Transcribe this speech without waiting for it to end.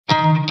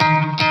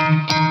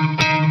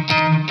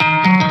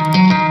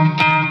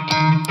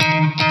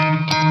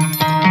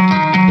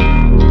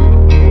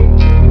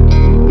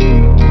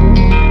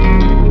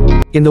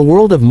In the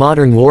world of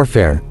modern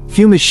warfare,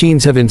 few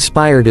machines have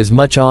inspired as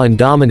much awe and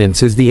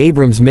dominance as the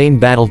Abrams main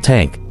battle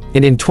tank,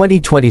 and in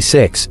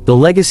 2026, the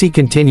legacy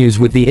continues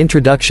with the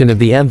introduction of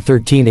the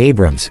M13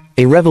 Abrams,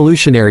 a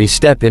revolutionary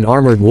step in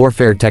armored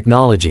warfare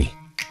technology.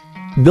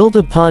 Built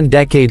upon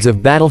decades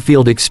of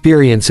battlefield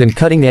experience and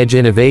cutting-edge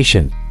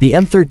innovation, the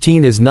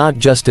M13 is not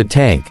just a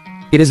tank,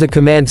 it is a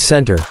command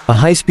center, a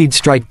high-speed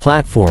strike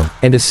platform,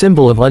 and a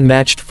symbol of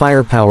unmatched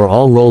firepower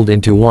all rolled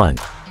into one.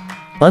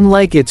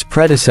 Unlike its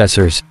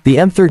predecessors, the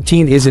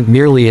M13 isn't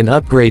merely an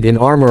upgrade in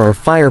armor or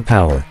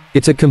firepower,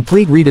 it's a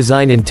complete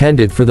redesign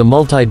intended for the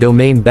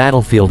multi-domain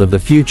battlefield of the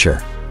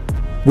future.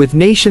 With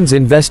nations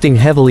investing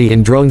heavily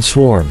in drone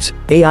swarms,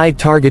 AI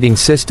targeting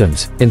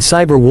systems, and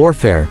cyber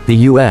warfare, the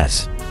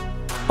U.S.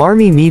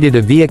 Army needed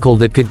a vehicle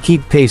that could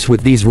keep pace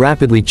with these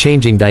rapidly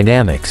changing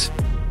dynamics.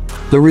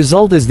 The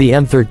result is the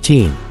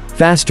M13,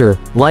 faster,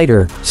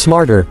 lighter,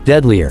 smarter,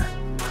 deadlier.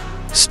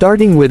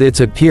 Starting with its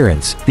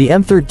appearance, the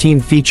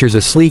M13 features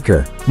a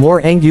sleeker,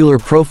 more angular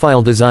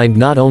profile designed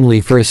not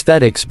only for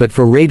aesthetics but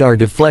for radar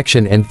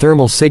deflection and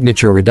thermal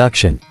signature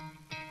reduction.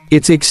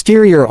 Its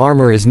exterior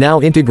armor is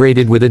now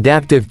integrated with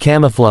adaptive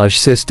camouflage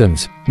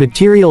systems,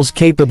 materials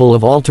capable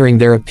of altering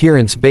their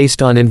appearance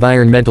based on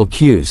environmental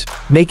cues,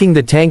 making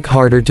the tank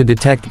harder to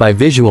detect by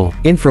visual,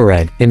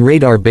 infrared, and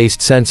radar-based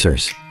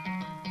sensors.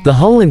 The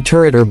hull and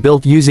turret are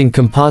built using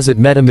composite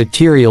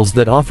metamaterials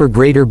that offer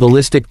greater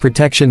ballistic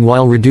protection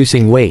while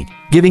reducing weight,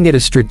 giving it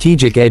a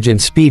strategic edge in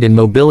speed and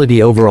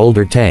mobility over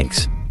older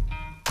tanks.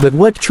 But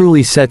what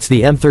truly sets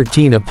the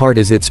M13 apart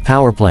is its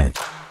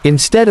powerplant.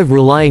 Instead of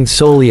relying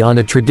solely on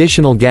a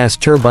traditional gas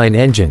turbine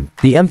engine,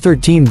 the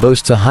M13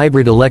 boasts a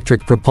hybrid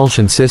electric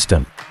propulsion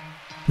system.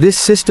 This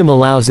system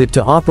allows it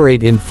to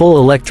operate in full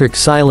electric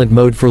silent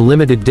mode for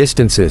limited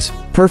distances,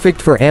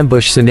 perfect for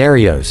ambush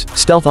scenarios,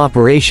 stealth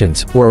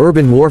operations, or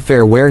urban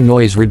warfare where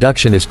noise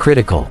reduction is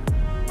critical.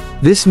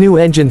 This new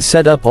engine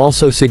setup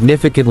also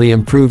significantly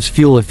improves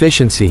fuel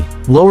efficiency,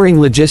 lowering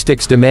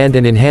logistics demand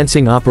and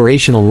enhancing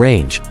operational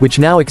range, which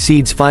now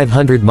exceeds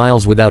 500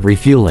 miles without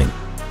refueling.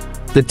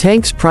 The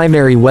tank's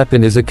primary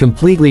weapon is a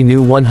completely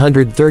new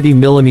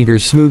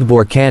 130mm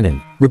smoothbore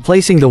cannon,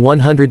 replacing the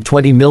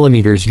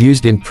 120mm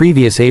used in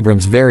previous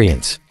Abrams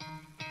variants.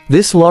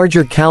 This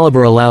larger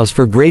caliber allows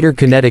for greater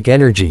kinetic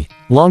energy,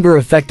 longer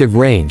effective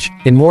range,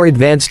 and more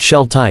advanced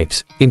shell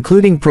types,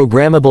 including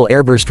programmable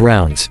airburst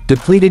rounds,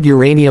 depleted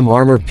uranium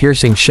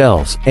armor-piercing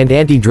shells, and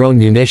anti-drone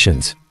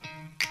munitions.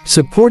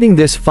 Supporting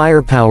this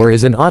firepower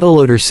is an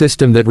autoloader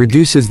system that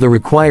reduces the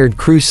required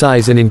crew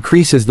size and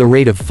increases the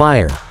rate of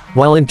fire,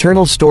 while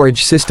internal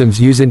storage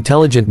systems use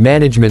intelligent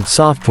management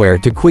software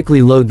to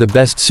quickly load the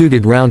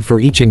best-suited round for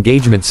each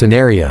engagement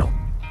scenario.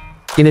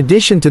 In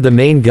addition to the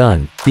main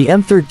gun, the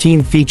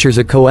M13 features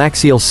a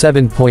coaxial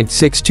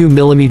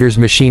 7.62mm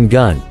machine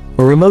gun,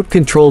 a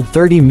remote-controlled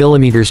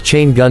 30mm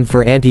chain gun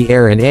for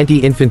anti-air and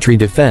anti-infantry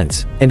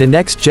defense, and a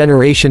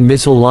next-generation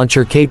missile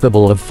launcher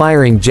capable of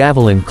firing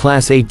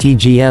Javelin-class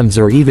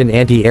ATGMs or even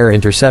anti-air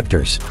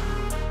interceptors.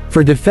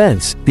 For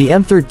defense, the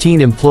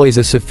M13 employs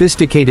a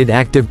sophisticated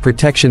active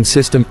protection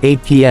system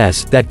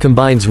 (APS) that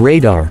combines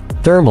radar,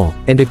 thermal,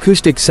 and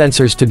acoustic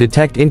sensors to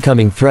detect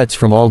incoming threats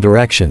from all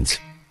directions.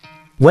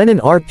 When an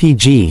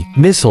RPG,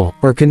 missile,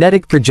 or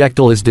kinetic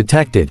projectile is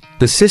detected,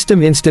 the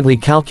system instantly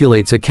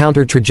calculates a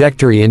counter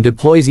trajectory and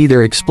deploys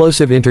either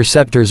explosive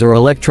interceptors or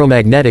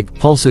electromagnetic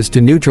pulses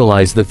to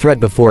neutralize the threat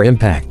before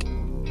impact.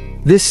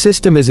 This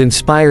system is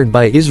inspired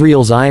by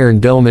Israel's Iron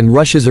Dome and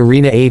Russia's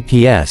Arena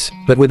APS,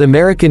 but with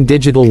American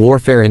digital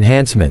warfare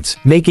enhancements,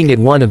 making it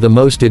one of the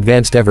most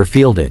advanced ever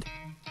fielded.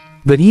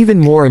 But even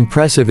more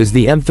impressive is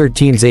the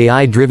M13's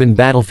AI-driven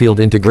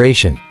battlefield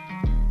integration.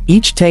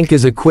 Each tank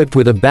is equipped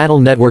with a battle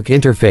network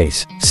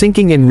interface,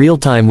 syncing in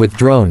real-time with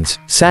drones,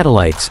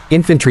 satellites,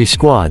 infantry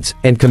squads,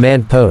 and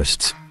command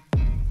posts.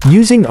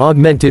 Using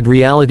augmented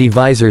reality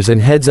visors and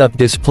heads-up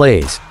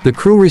displays, the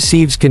crew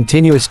receives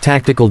continuous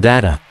tactical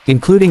data,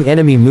 including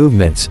enemy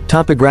movements,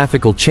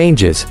 topographical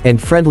changes,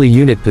 and friendly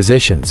unit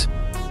positions.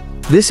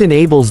 This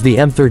enables the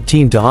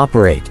M13 to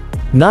operate,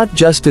 not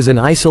just as an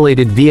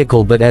isolated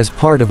vehicle but as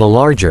part of a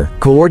larger,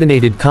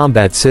 coordinated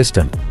combat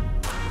system.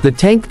 The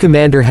tank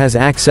commander has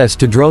access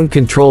to drone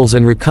controls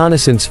and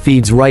reconnaissance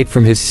feeds right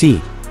from his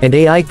seat, and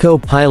AI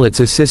co-pilots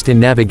assist in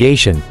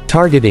navigation,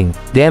 targeting,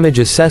 damage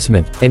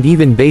assessment, and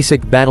even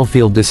basic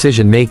battlefield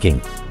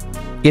decision-making.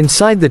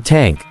 Inside the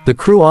tank, the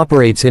crew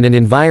operates in an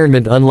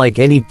environment unlike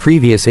any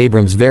previous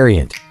Abrams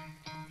variant.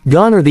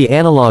 Gone are the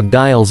analog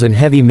dials and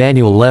heavy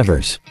manual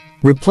levers.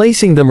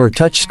 Replacing them are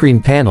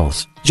touchscreen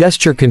panels,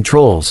 gesture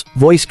controls,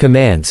 voice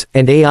commands,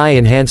 and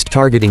AI-enhanced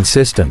targeting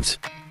systems.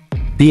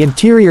 The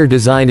interior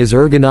design is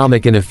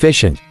ergonomic and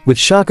efficient, with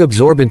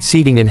shock-absorbent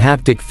seating and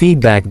haptic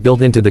feedback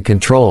built into the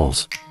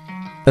controls.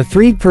 A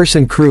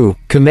three-person crew,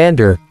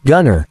 commander,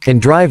 gunner,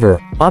 and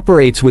driver,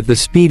 operates with the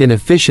speed and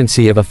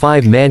efficiency of a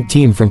five-man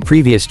team from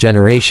previous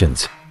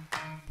generations.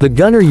 The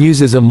gunner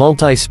uses a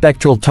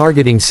multi-spectral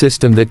targeting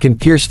system that can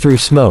pierce through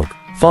smoke,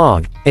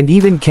 fog, and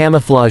even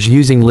camouflage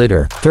using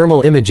lidar,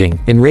 thermal imaging,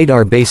 and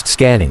radar-based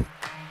scanning.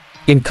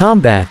 In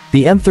combat,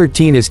 the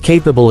M13 is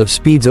capable of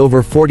speeds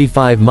over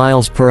 45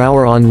 miles per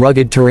hour on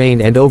rugged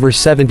terrain and over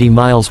 70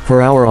 miles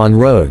per hour on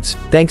roads,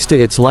 thanks to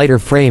its lighter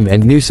frame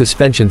and new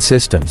suspension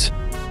systems.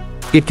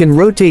 It can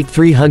rotate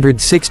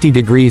 360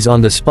 degrees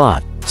on the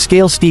spot,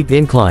 scale steep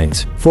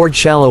inclines, ford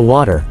shallow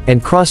water,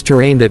 and cross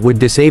terrain that would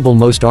disable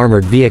most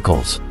armored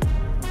vehicles.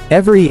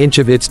 Every inch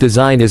of its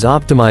design is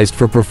optimized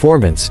for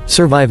performance,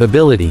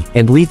 survivability,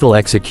 and lethal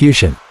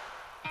execution.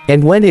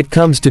 And when it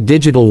comes to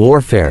digital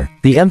warfare,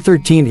 the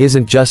M13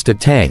 isn't just a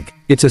tank,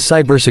 it's a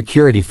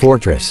cybersecurity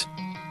fortress.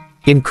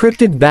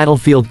 Encrypted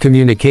battlefield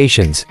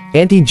communications,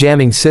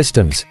 anti-jamming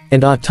systems,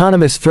 and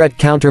autonomous threat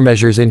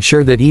countermeasures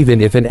ensure that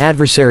even if an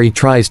adversary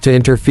tries to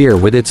interfere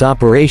with its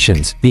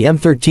operations, the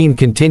M13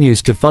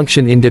 continues to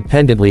function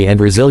independently and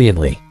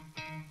resiliently.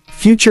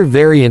 Future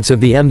variants of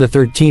the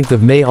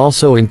M13 may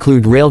also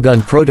include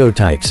railgun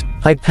prototypes,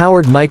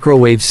 high-powered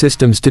microwave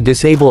systems to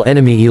disable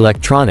enemy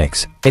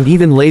electronics, and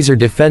even laser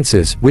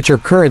defenses, which are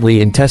currently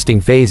in testing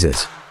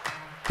phases.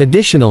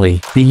 Additionally,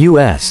 the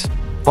U.S.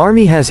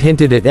 Army has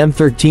hinted at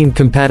M13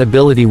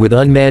 compatibility with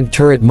unmanned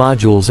turret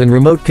modules and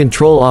remote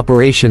control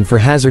operation for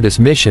hazardous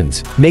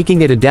missions,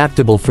 making it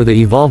adaptable for the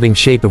evolving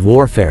shape of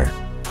warfare.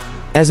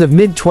 As of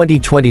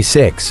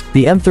mid-2026,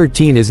 the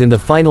M13 is in the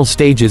final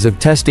stages of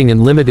testing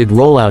and limited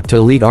rollout to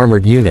elite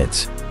armored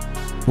units.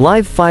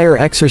 Live fire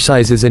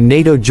exercises and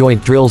NATO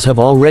joint drills have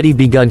already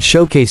begun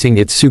showcasing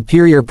its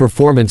superior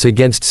performance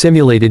against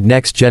simulated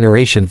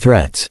next-generation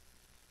threats.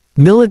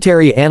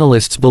 Military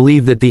analysts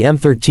believe that the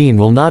M13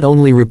 will not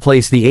only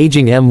replace the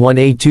aging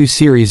M1A2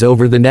 series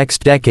over the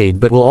next decade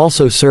but will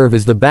also serve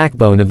as the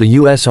backbone of the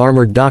U.S.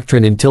 armored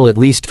doctrine until at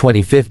least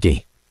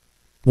 2050.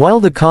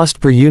 While the cost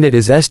per unit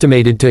is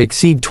estimated to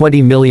exceed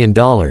 $20 million,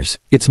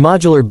 its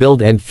modular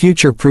build and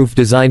future-proof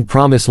design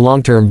promise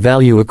long-term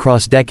value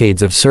across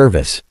decades of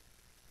service.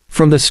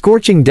 From the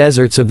scorching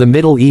deserts of the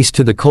Middle East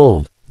to the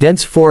cold,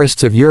 dense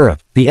forests of Europe,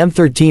 the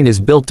M13 is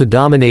built to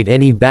dominate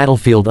any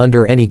battlefield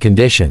under any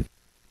condition.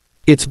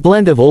 Its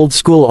blend of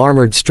old-school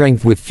armored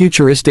strength with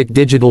futuristic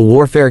digital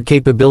warfare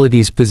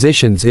capabilities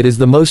positions it as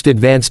the most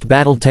advanced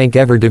battle tank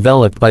ever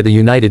developed by the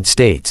United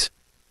States.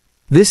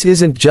 This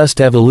isn't just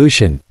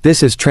evolution,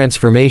 this is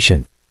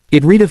transformation.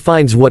 It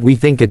redefines what we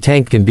think a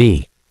tank can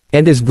be.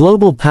 And as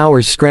global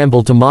powers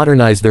scramble to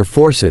modernize their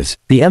forces,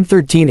 the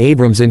M13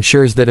 Abrams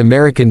ensures that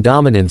American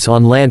dominance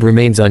on land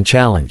remains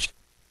unchallenged.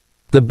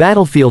 The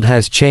battlefield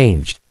has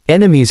changed.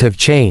 Enemies have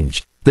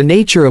changed. The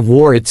nature of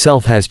war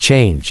itself has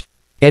changed.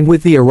 And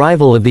with the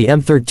arrival of the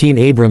M13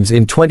 Abrams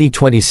in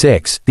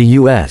 2026, the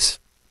U.S.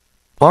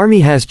 Army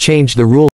has changed the rules.